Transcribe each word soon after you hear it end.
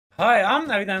Hi, I'm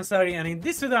Navid Ansari, and in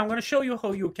this video I'm going to show you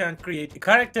how you can create a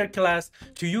character class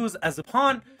to use as a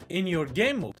pawn in your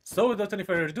game mode. So without any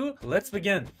further ado, let's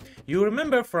begin. You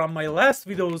remember from my last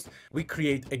videos, we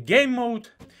create a game mode,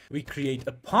 we create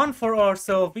a pawn for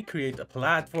ourselves, we create a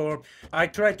platform. I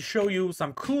tried to show you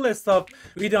some cool stuff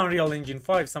with Unreal Engine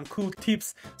 5, some cool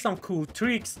tips, some cool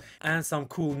tricks, and some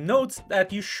cool notes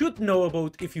that you should know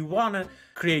about if you wanna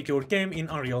create your game in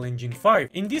Unreal Engine 5.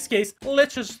 In this case,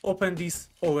 let's just open this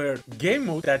our game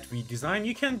mode that we designed.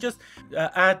 You can just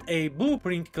add a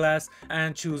blueprint class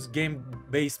and choose game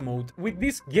base mode. With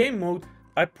this game mode,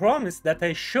 I promise that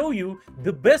I show you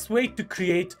the best way to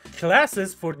create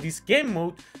classes for this game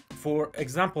mode. For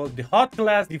example, the hot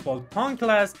class, default pawn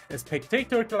class, a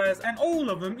spectator class, and all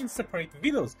of them in separate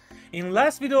videos. In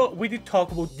last video, we did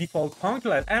talk about default pawn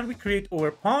class and we create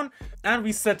our pawn and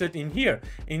we set it in here.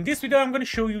 In this video, I'm going to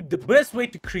show you the best way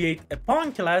to create a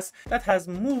pawn class that has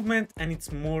movement and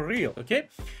it's more real, okay?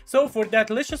 So for that,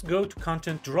 let's just go to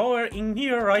content drawer in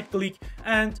here, right click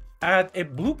and add a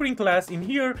blueprint class in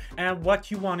here, and what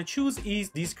you want to choose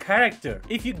is this character.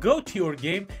 If you go to your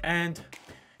game and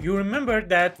you remember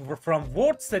that from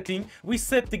word setting, we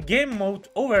set the game mode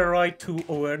override to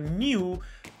our new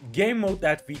game mode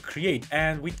that we create,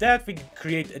 and with that we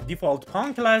create a default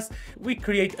pawn class. We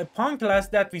create a pawn class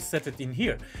that we set it in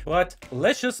here, but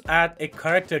let's just add a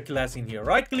character class in here.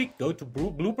 Right click, go to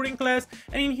blueprint class,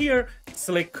 and in here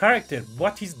select character.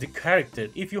 What is the character?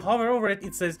 If you hover over it,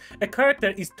 it says a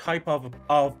character is type of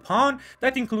pawn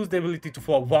that includes the ability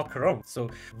to walk around.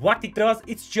 So what it does,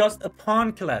 it's just a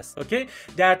pawn class, okay,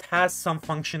 that has some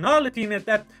functionality in it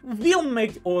that will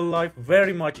make our life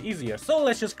very much easier. So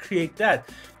let's just create that.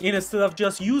 Instead of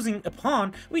just using a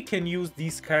pawn, we can use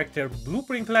this character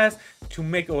blueprint class to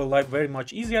make our life very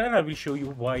much easier, and I will show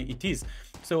you why it is.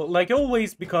 So like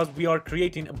always, because we are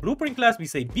creating a blueprint class, we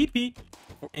say BP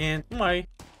and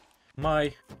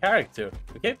my character,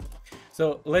 okay?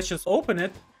 So let's just open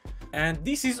it, and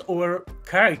this is our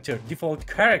character, default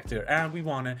character, and we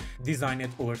want to design it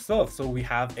ourselves, so we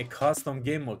have a custom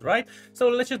game mode, right? So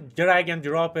let's just drag and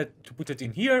drop it to put it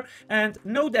in here, and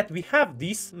know that we have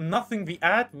this, nothing we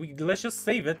add, let's just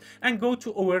save it and go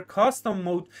to our custom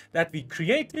mode that we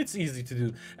create. It's easy to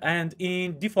do, and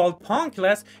in default pawn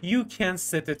class you can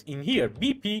set it in here,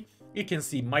 BP. You can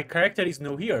see my character is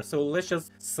now here, so let's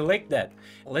just select that.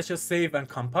 Let's just save and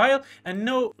compile, and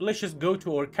now let's just go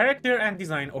to our character and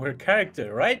design our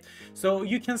character, right? So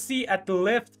you can see at the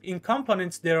left in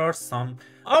components there are some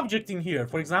object in here.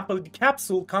 For example, the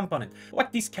capsule component.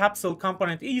 What this capsule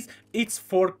component is, it's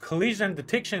for collision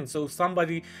detection. So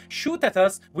somebody shoot at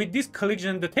us, with this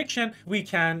collision detection we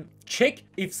can check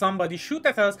if somebody shoot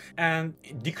at us and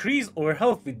decrease our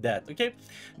health with that, okay?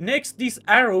 Next, this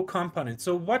arrow component.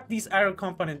 So what this arrow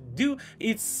component do,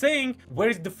 it's saying where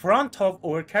is the front of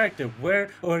our character,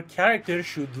 where our character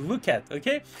should look at,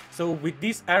 okay? So with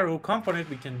this arrow component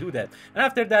we can do that. And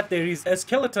after that, there is a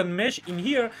skeleton mesh in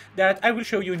here that I will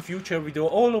show you in future video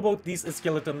all about this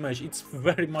skeleton mesh. It's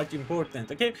very much important,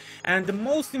 okay? And the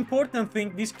most important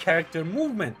thing, this character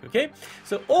movement, okay?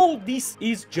 So all this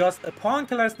is just a pawn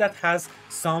class that has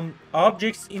some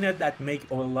objects in it that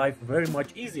make our life very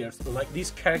much easier. So like this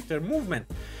character movement,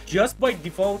 just by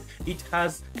default it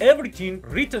has everything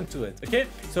written to it, okay?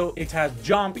 So it has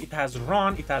jump, it has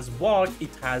run, it has walk,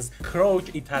 it has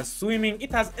crouch, it has swimming,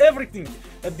 it has everything.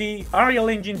 The Unreal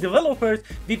Engine developers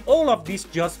did all of this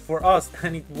just for us,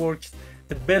 and it works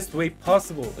the best way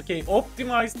possible, okay?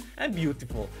 Optimized and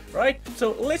beautiful, right?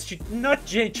 So let's not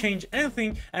change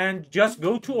anything and just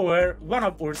go to our one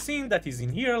of our scene that is in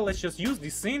here. Let's just use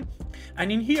this scene,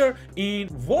 and in here in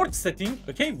word setting,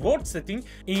 okay, word setting,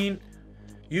 in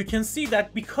you can see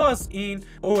that because in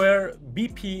our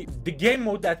BP, the game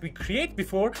mode that we create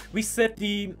before, we set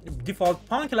the default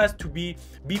pawn class to be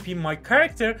BP my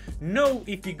character. Now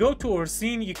if we go to our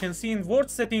scene, you can see in word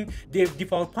setting the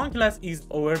default pawn class is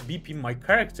our BP my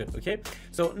character, okay?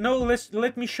 So now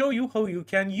let me show you how you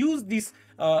can use this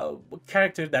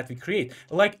character that we create.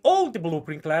 Like all the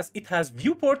blueprint class, it has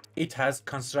viewport, it has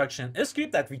construction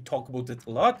script that we talk about it a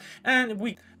lot, and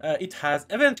it has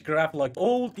event graph like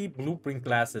all the blueprint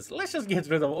classes. Let's just get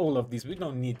rid of all of this, we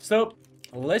don't need. So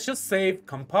let's just save,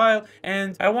 compile,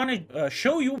 and I want to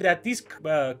show you that this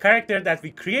character that we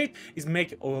create is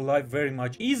make our life very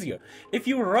much easier. If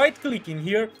you right click in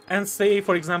here and say,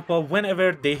 for example,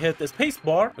 whenever they hit a space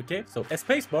bar, okay, so a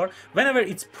space bar, whenever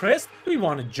it's pressed, we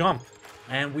want to jump.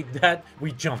 And with that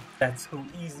we jump. That's how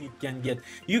easy it can get.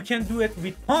 You can do it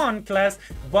with pawn class,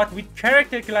 but with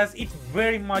character class it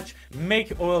very much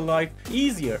make our life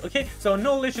easier. Okay, so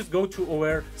now let's just go to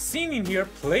our scene in here,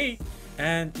 play,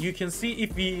 and you can see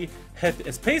if we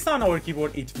hit space on our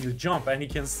keyboard, it will jump, and you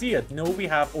can see it. Now we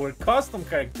have our custom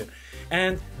character.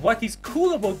 And what is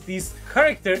cool about this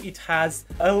character, it has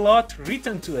a lot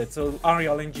written to it. So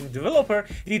Unreal Engine developer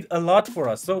did a lot for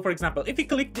us. So for example, if you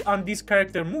click on this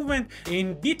character movement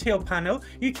in detail panel,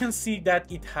 you can see that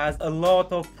it has a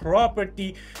lot of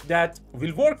property that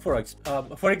will work for us.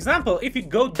 For example, if you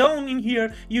go down in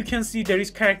here, you can see there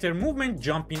is character movement,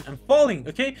 jumping and falling.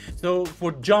 Okay, so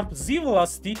for jump z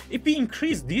velocity, if we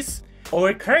increase this,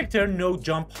 our character now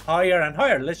jump higher and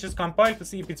higher. Let's just compile to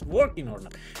see if it's working or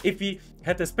not. If we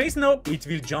hit the space now, it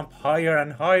will jump higher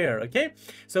and higher. Okay,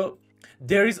 so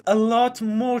there is a lot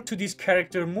more to this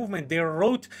character movement. They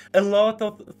wrote a lot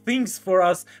of things for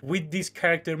us with this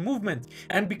character movement,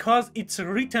 and because it's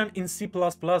written in C++,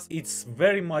 it's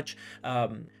very much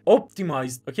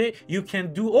optimized. Okay, you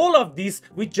can do all of this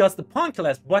with just the pawn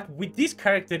class, but with this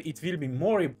character it will be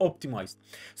more optimized.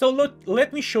 So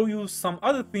let me show you some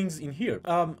other things in here.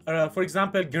 For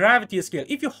example, gravity scale.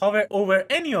 If you hover over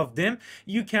any of them,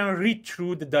 you can read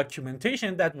through the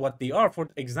documentation that what they are. For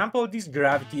example, this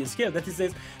gravity scale, that is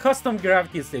says custom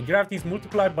gravity scale. Gravity is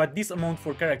multiplied by this amount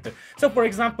for character. So for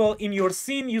example, in your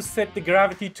scene you set the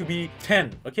gravity to be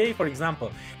 10, okay, for example,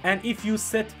 and if you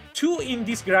set 2 in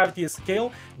this gravity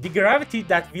scale, the gravity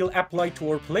that will apply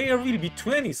to our player will be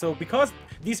 20. So because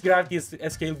this gravity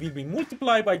scale will be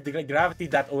multiplied by the gravity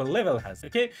that our level has.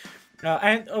 Okay,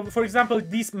 for example,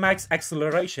 this max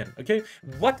acceleration. Okay,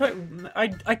 what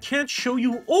I can't show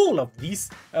you all of this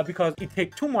because it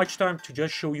takes too much time to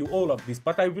just show you all of this,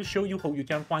 but I will show you how you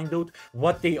can find out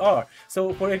what they are.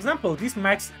 So for example, this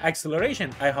max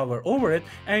acceleration, I hover over it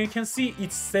and you can see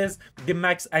it says the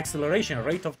max acceleration,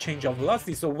 rate of change of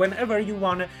velocity. So whenever you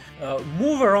want to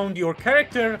move around your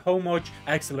character, how much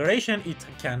acceleration it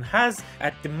can has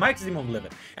at the maximum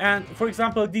level. And for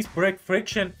example, this break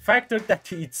friction factor,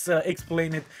 that it's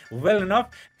explain it well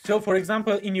enough. So for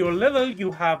example, in your level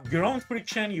you have ground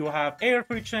friction, you have air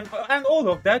friction, and all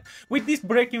of that. With this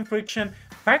braking friction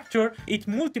factor, it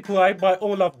multiplied by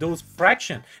all of those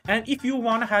fraction. And if you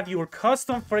want to have your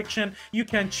custom friction, you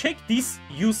can check this,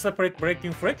 use separate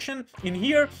braking friction in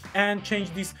here and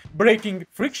change this braking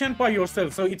friction by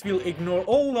yourself. So it will ignore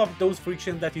all of those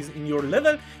friction that is in your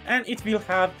level and it will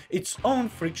have its own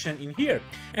friction in here.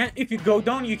 And if you go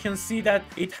down, you can see that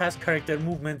it has character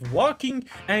movement walking,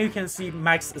 and you can see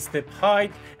max step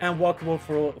height and walkable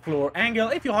floor angle.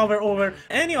 If you hover over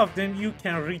any of them, you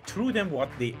can read through them what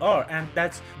they are, and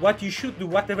that's what you should do.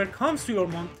 Whatever comes to your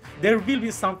mind, there will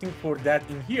be something for that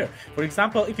in here. For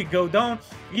example, if you go down,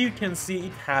 you can see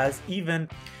it has even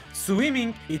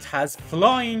swimming, it has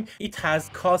flying, it has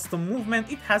custom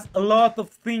movement, it has a lot of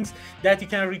things that you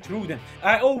can read through them.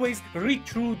 I always read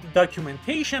through the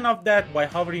documentation of that by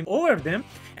hovering over them,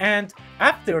 and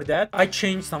after that I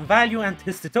change some value and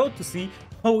test it out to see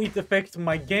how it affects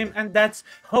my game, and that's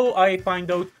how I find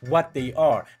out what they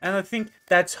are. And I think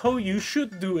that's how you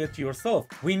should do it yourself.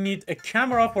 We need a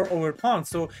camera for our pawn,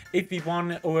 so if we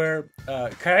want our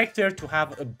character to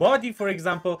have a body, for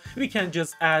example, we can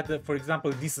just add, for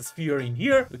example, this sphere in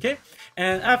here, okay?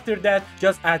 And after that,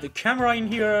 just add a camera in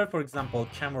here, for example,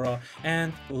 camera,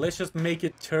 and let's just make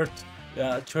it third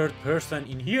person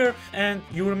in here. And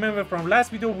you remember from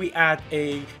last video, we add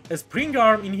a spring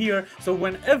arm in here, so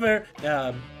whenever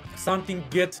something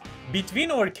gets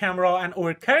between our camera and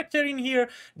our character in here,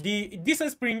 this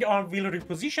spring arm will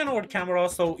reposition our camera,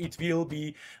 so it will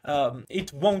be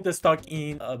it won't stuck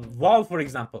in a wall, for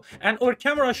example, and our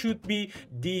camera should be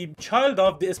the child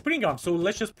of the spring arm. So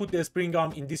let's just put the spring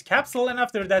arm in this capsule, and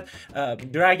after that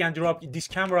drag and drop this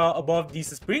camera above this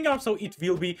spring arm, so it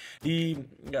will be the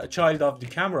child of the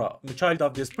camera, the child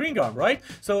of the spring arm, right?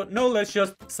 So now let's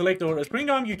just select our spring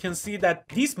arm. You can see that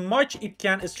this much it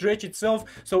can stretch itself,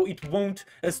 so it won't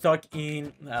stuck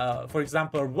in for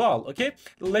example wall. Okay,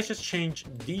 let's just change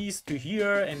these to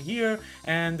here and here,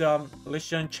 and let's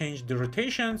just change the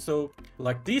rotation, so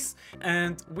like this,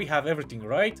 and we have everything,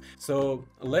 right? So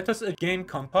let us again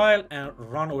compile and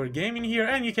run our game in here,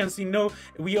 and you can see now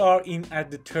we are in at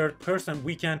the third person.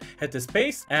 We can hit the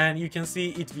space and you can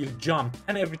see it will jump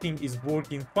and everything is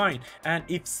working fine. And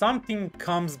if something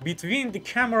comes between the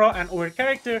camera and our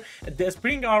character, the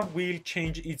spring arm will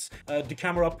change its the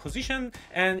camera position,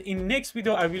 and in next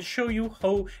video I will show you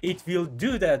how it will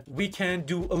do that. We can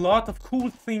do a lot of cool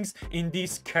things in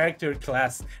this character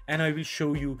class, and I will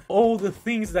show you all the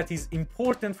things that is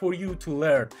important for you to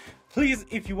learn. Please,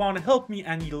 if you want to help me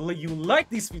and you like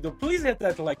this video, please hit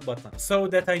that like button so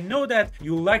that I know that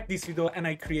you like this video and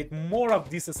I create more of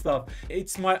this stuff.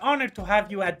 It's my honor to have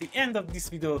you at the end of this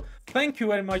video. Thank you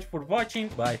very much for watching.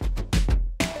 Bye.